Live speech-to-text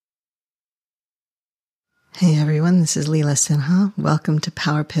Hey everyone, this is Leela Sinha. Welcome to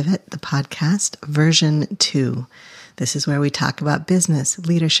Power Pivot, the podcast, version 2. This is where we talk about business,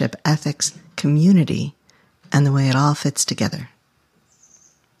 leadership, ethics, community, and the way it all fits together.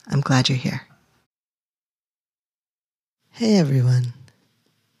 I'm glad you're here. Hey everyone.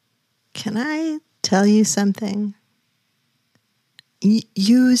 Can I tell you something?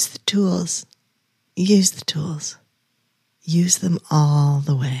 Use the tools. Use the tools. Use them all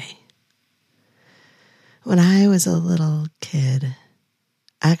the way. When I was a little kid,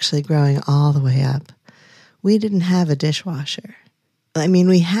 actually growing all the way up, we didn't have a dishwasher. I mean,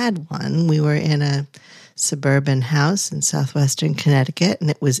 we had one. We were in a suburban house in southwestern Connecticut,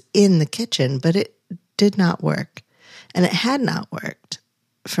 and it was in the kitchen, but it did not work. And it had not worked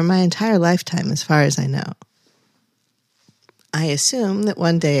for my entire lifetime, as far as I know. I assume that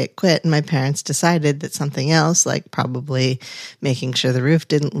one day it quit and my parents decided that something else, like probably making sure the roof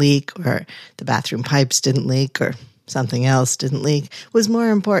didn't leak or the bathroom pipes didn't leak or something else didn't leak, was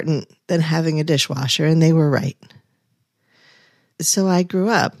more important than having a dishwasher, and they were right. So I grew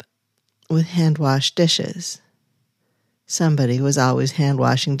up with hand-washed dishes. Somebody was always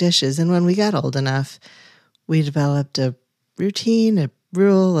hand-washing dishes, and when we got old enough, we developed a routine, a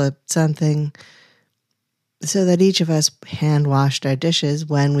rule, a something, so that each of us hand-washed our dishes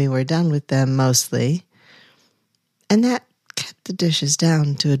when we were done with them mostly. And that kept the dishes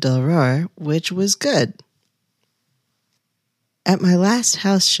down to a dull roar, which was good. At my last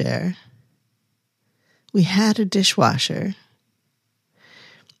house share, we had a dishwasher,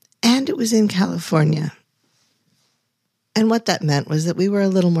 and it was in California. And what that meant was that we were a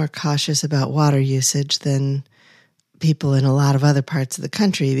little more cautious about water usage than people in a lot of other parts of the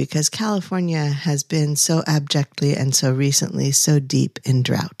country, because California has been so abjectly and so recently so deep in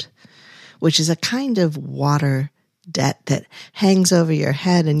drought, which is a kind of water debt that hangs over your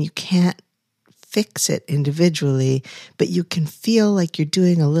head and you can't fix it individually, but you can feel like you're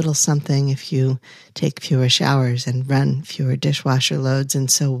doing a little something if you take fewer showers and run fewer dishwasher loads. And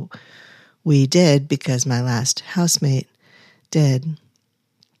so we did, because my last housemate did.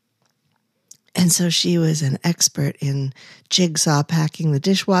 And so she was an expert in jigsaw packing the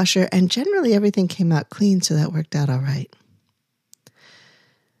dishwasher, and generally everything came out clean, so that worked out all right.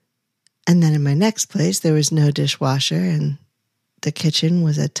 And then in my next place, there was no dishwasher, and the kitchen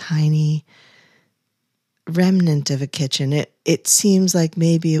was a tiny remnant of a kitchen. It seems like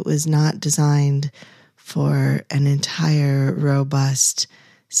maybe it was not designed for an entire robust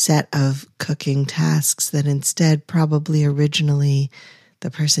set of cooking tasks, that instead probably originally the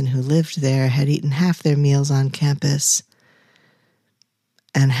person who lived there had eaten half their meals on campus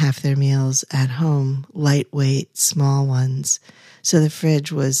and half their meals at home, lightweight, small ones. So the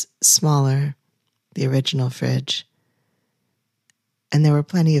fridge was smaller, the original fridge. And there were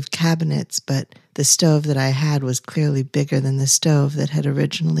plenty of cabinets, but the stove that I had was clearly bigger than the stove that had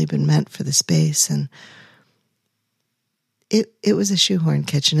originally been meant for the space. And it was a shoehorn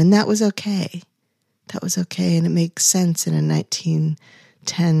kitchen, and that was okay. That was okay, and it makes sense in a 1910s,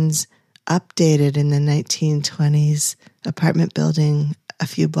 updated in the 1920s apartment building a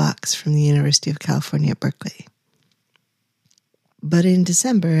few blocks from the University of California at Berkeley. But in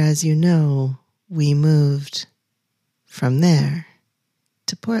December, as you know, we moved from there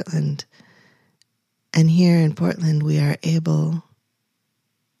to Portland. And here in Portland, we are able,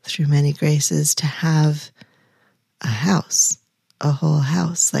 through many graces, to have a house, a whole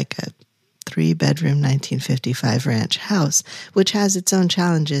house, like a 3-bedroom 1955 ranch house, which has its own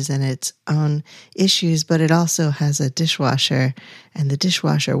challenges and its own issues, but it also has a dishwasher, and the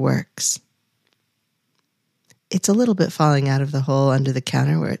dishwasher works. It's a little bit falling out of the hole under the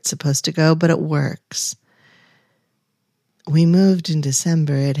counter where it's supposed to go, but it works. We moved in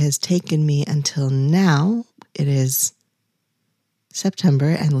December. It has taken me until now, it is September,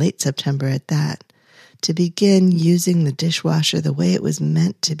 and late September at that, to begin using the dishwasher the way it was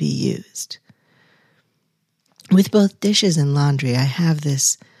meant to be used. With both dishes and laundry, I have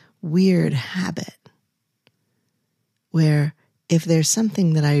this weird habit where if there's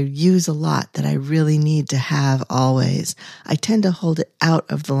something that I use a lot that I really need to have always, I tend to hold it out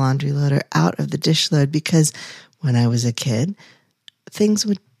of the laundry load or out of the dish load, because when I was a kid, things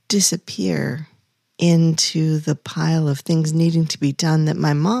would disappear into the pile of things needing to be done that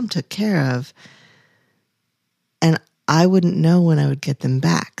my mom took care of, and I wouldn't know when I would get them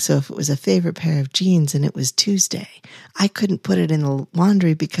back. So if it was a favorite pair of jeans and it was Tuesday, I couldn't put it in the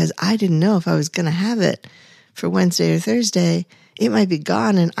laundry because I didn't know if I was going to have it for Wednesday or Thursday. It might be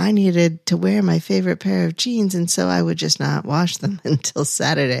gone, and I needed to wear my favorite pair of jeans, and so I would just not wash them until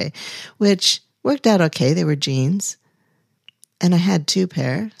Saturday, which worked out okay. They were jeans, and I had 2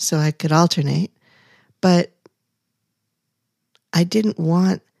 pair, so I could alternate. But I didn't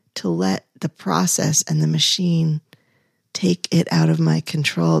want to let the process and the machine take it out of my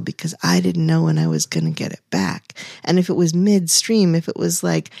control because I didn't know when I was going to get it back. And if it was midstream, if it was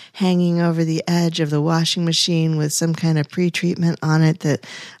like hanging over the edge of the washing machine with some kind of pre-treatment on it that,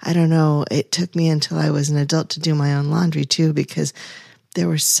 I don't know, it took me until I was an adult to do my own laundry too, because there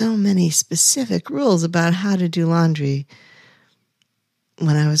were so many specific rules about how to do laundry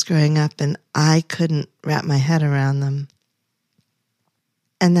when I was growing up, and I couldn't wrap my head around them.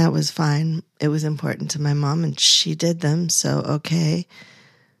 And that was fine. It was important to my mom, and she did them, so okay.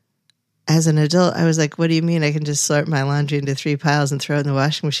 As an adult, I was like, what do you mean I can just sort my laundry into 3 piles and throw it in the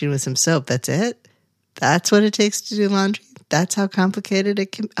washing machine with some soap? That's it? That's what it takes to do laundry? That's how complicated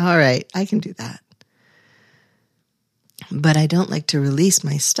it can be? All right, I can do that. But I don't like to release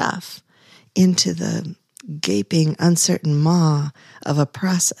my stuff into the gaping, uncertain maw of a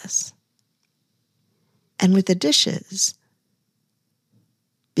process. And with the dishes,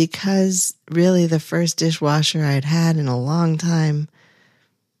 because really the first dishwasher I'd had in a long time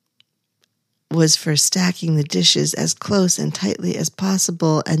was for stacking the dishes as close and tightly as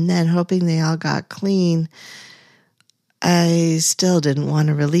possible and then hoping they all got clean, I still didn't want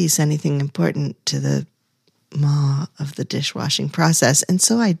to release anything important to the maw of the dishwashing process. And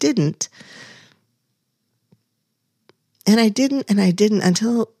so I didn't. And I didn't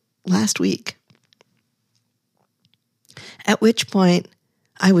until last week. At which point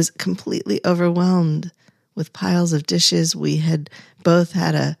I was completely overwhelmed with piles of dishes. We had both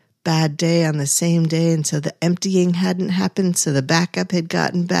had a bad day on the same day, and so the emptying hadn't happened, so the backup had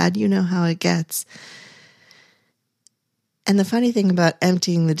gotten bad. You know how it gets. And the funny thing about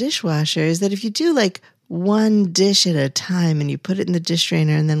emptying the dishwasher is that if you do like one dish at a time and you put it in the dish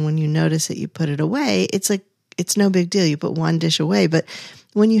drainer, and then when you notice it, you put it away, it's no big deal. You put one dish away. But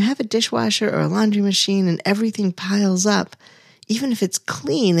when you have a dishwasher or a laundry machine and everything piles up, even if it's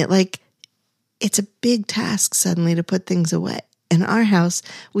clean, it's a big task suddenly to put things away. In our house,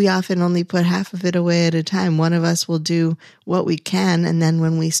 we often only put half of it away at a time. One of us will do what we can, and then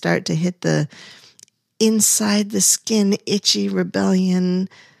when we start to hit the inside the skin, itchy rebellion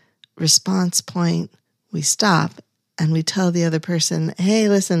response point, we stop and we tell the other person, hey,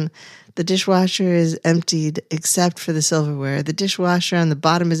 listen, the dishwasher is emptied except for the silverware. The dishwasher on the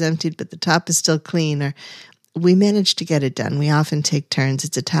bottom is emptied, but the top is still clean. Or we manage to get it done. We often take turns.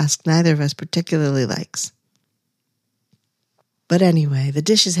 It's a task neither of us particularly likes. But anyway, the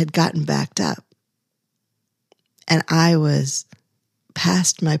dishes had gotten backed up. And I was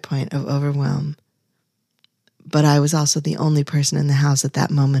past my point of overwhelm. But I was also the only person in the house at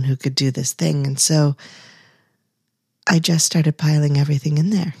that moment who could do this thing. And so I just started piling everything in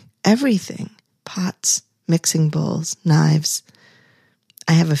there. Everything. Pots, mixing bowls, knives.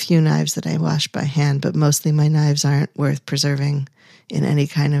 I have a few knives that I wash by hand, but mostly my knives aren't worth preserving in any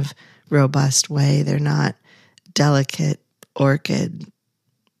kind of robust way. They're not delicate, orchid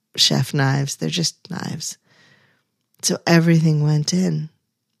chef knives. They're just knives. So everything went in.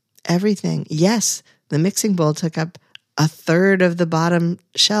 Everything. Yes, the mixing bowl took up a third of the bottom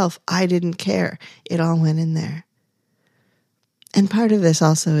shelf. I didn't care. It all went in there. And part of this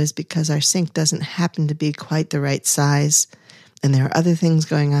also is because our sink doesn't happen to be quite the right size, and there are other things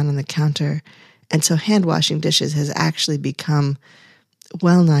going on the counter, and so hand washing dishes has actually become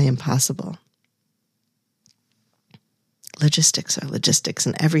well nigh impossible. Logistics are logistics,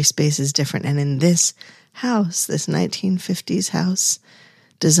 and every space is different. And in this house, this 1950s house,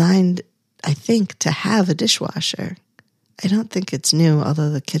 designed, I think, to have a dishwasher. I don't think it's new, although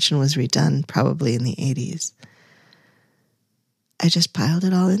the kitchen was redone probably in the 80s. I just piled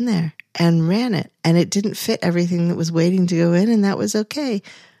it all in there and ran it, and it didn't fit everything that was waiting to go in, and that was okay.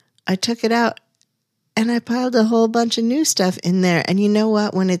 I took it out, and I piled a whole bunch of new stuff in there. And you know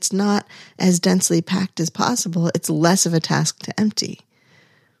what? When it's not as densely packed as possible, it's less of a task to empty.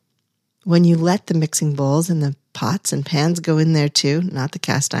 When you let the mixing bowls and the pots and pans go in there too, not the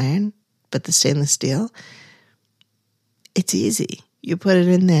cast iron, but the stainless steel, it's easy. You put it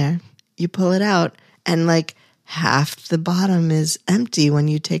in there, you pull it out, and half the bottom is empty when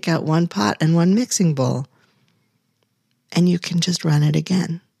you take out one pot and one mixing bowl. And you can just run it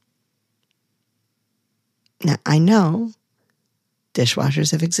again. Now, I know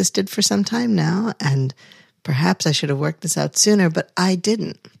dishwashers have existed for some time now, and perhaps I should have worked this out sooner, but I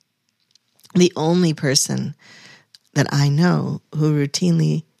didn't. The only person that I know who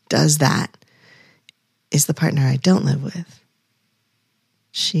routinely does that is the partner I don't live with.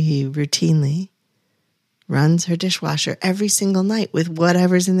 She routinely runs her dishwasher every single night with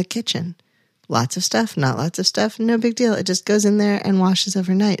whatever's in the kitchen. Lots of stuff, not lots of stuff, no big deal. It just goes in there and washes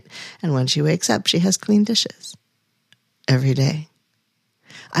overnight. And when she wakes up, she has clean dishes every day.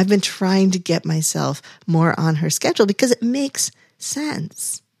 I've been trying to get myself more on her schedule because it makes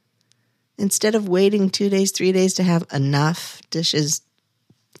sense. Instead of waiting 2 days, 3 days to have enough dishes,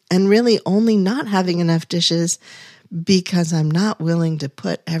 and really only not having enough dishes because I'm not willing to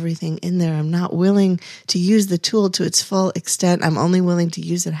put everything in there. I'm not willing to use the tool to its full extent. I'm only willing to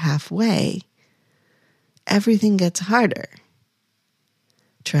use it halfway. Everything gets harder.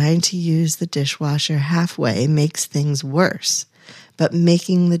 Trying to use the dishwasher halfway makes things worse, but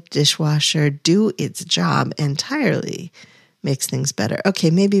making the dishwasher do its job entirely makes things better.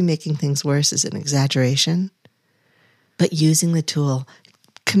 Okay, maybe making things worse is an exaggeration, but using the tool,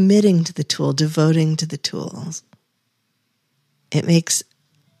 committing to the tool, devoting to the tools, it makes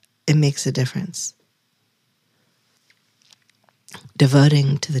a difference.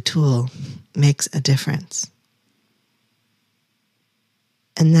 Devoting to the tool makes a difference.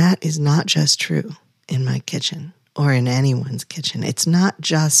 And that is not just true in my kitchen or in anyone's kitchen. It's not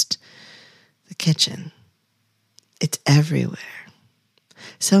just the kitchen. It's everywhere.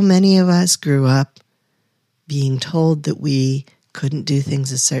 So many of us grew up being told that we couldn't do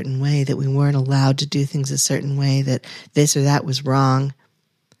things a certain way, that we weren't allowed to do things a certain way, that this or that was wrong.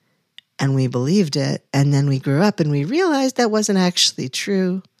 And we believed it. And then we grew up and we realized that wasn't actually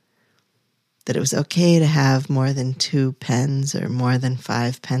true, that it was okay to have more than 2 pens or more than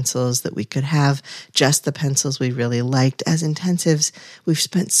 5 pencils, that we could have just the pencils we really liked. As intensives, we've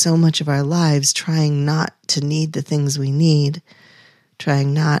spent so much of our lives trying not to need the things we need,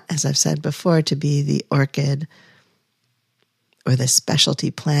 trying not, as I've said before, to be the orchid or the specialty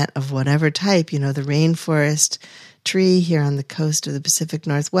plant of whatever type, the rainforest tree here on the coast of the Pacific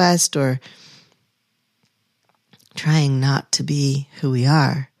Northwest, or trying not to be who we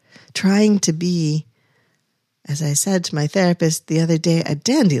are, trying to be, as I said to my therapist the other day, a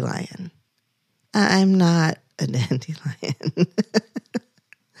dandelion. I'm not a dandelion.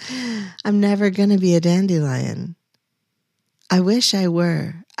 I'm never going to be a dandelion. I wish I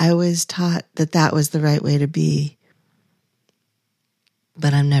were. I was taught that that was the right way to be.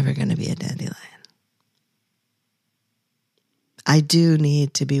 But I'm never going to be a dandelion. I do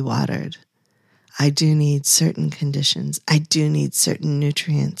need to be watered. I do need certain conditions. I do need certain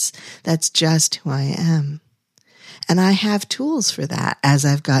nutrients. That's just who I am. And I have tools for that. As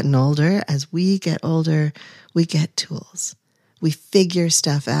I've gotten older, as we get older, we get tools. We figure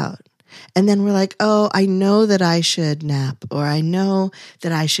stuff out. And then we're like, oh, I know that I should nap, or I know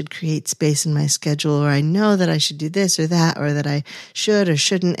that I should create space in my schedule, or I know that I should do this or that, or that I should or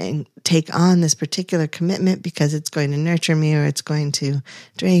shouldn't and take on this particular commitment because it's going to nurture me or it's going to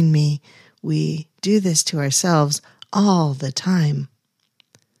drain me. We do this to ourselves all the time.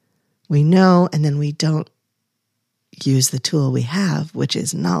 We know, and then we don't use the tool we have, which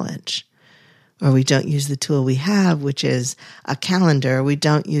is knowledge. Or we don't use the tool we have, which is a calendar. We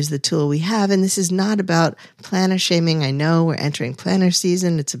don't use the tool we have. And this is not about planner shaming. I know we're entering planner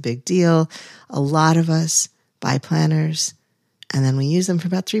season. It's a big deal. A lot of us buy planners, and then we use them for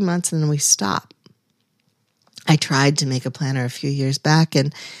about 3 months, and then we stop. I tried to make a planner a few years back,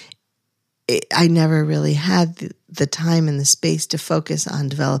 and I never really had the time and the space to focus on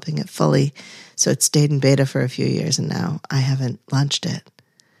developing it fully. So it stayed in beta for a few years, and now I haven't launched it.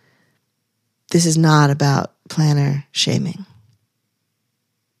 This is not about planner shaming.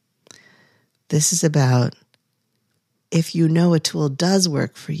 This is about if you know a tool does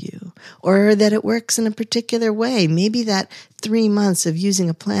work for you, or that it works in a particular way. Maybe that 3 months of using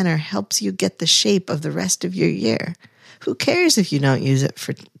a planner helps you get the shape of the rest of your year. Who cares if you don't use it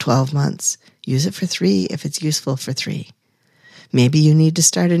for 12 months? Use it for 3 if it's useful for 3. Maybe you need to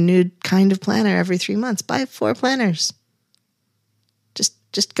start a new kind of planner every 3 months. Buy 4 planners.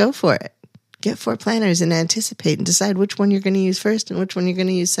 Just go for it. Get 4 planners and anticipate and decide which one you're going to use first and which one you're going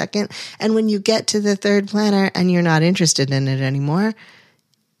to use second. And when you get to the 3rd planner and you're not interested in it anymore,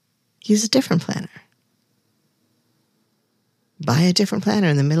 use a different planner. Buy a different planner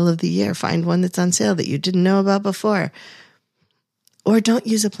in the middle of the year. Find one that's on sale that you didn't know about before. Or don't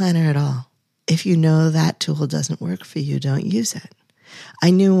use a planner at all. If you know that tool doesn't work for you, don't use it. I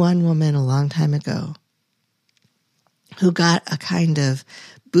knew one woman a long time ago who got a kind of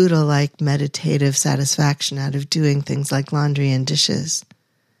Buddha-like meditative satisfaction out of doing things like laundry and dishes.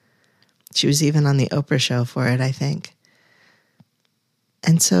 She was even on the Oprah show for it, I think.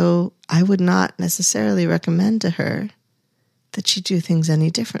 And so I would not necessarily recommend to her that she do things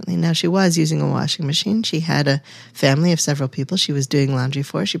any differently. Now, she was using a washing machine. She had a family of several people she was doing laundry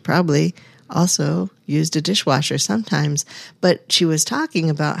for. She probably also used a dishwasher sometimes, but she was talking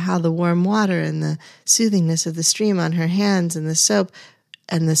about how the warm water and the soothingness of the stream on her hands and the soap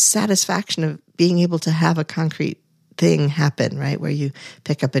and the satisfaction of being able to have a concrete thing happen, right? Where you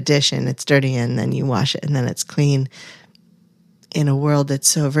pick up a dish and it's dirty and then you wash it and then it's clean. In a world that's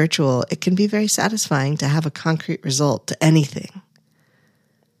so virtual, it can be very satisfying to have a concrete result to anything.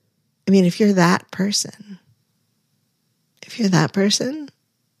 I mean, if you're that person,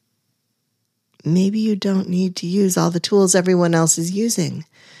 maybe you don't need to use all the tools everyone else is using.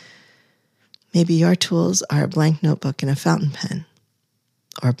 Maybe your tools are a blank notebook and a fountain pen,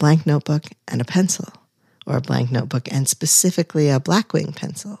 or a blank notebook and a pencil, or a blank notebook and specifically a Blackwing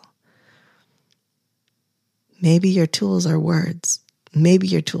pencil. Maybe your tools are words. Maybe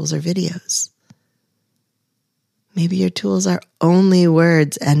your tools are videos. Maybe your tools are only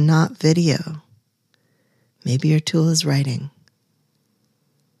words and not video. Maybe your tool is writing.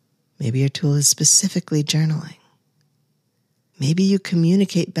 Maybe your tool is specifically journaling. Maybe you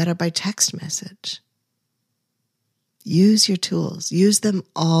communicate better by text message. Use your tools. Use them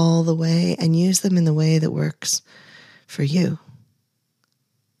all the way and use them in the way that works for you.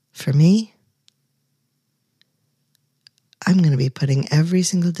 For me, I'm going to be putting every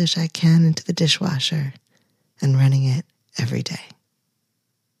single dish I can into the dishwasher and running it every day.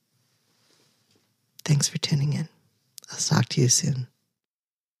 Thanks for tuning in. I'll talk to you soon.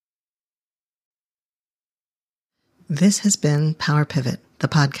 This has been Power Pivot, the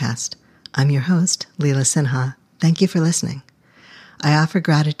podcast. I'm your host, Leela Sinha. Thank you for listening. I offer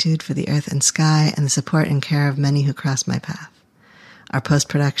gratitude for the earth and sky and the support and care of many who cross my path. Our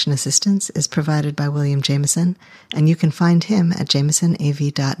post-production assistance is provided by William Jameson, and you can find him at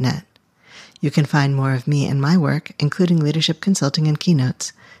jamesonav.net. You can find more of me and my work, including leadership consulting and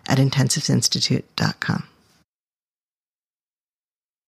keynotes, at intensivesinstitute.com.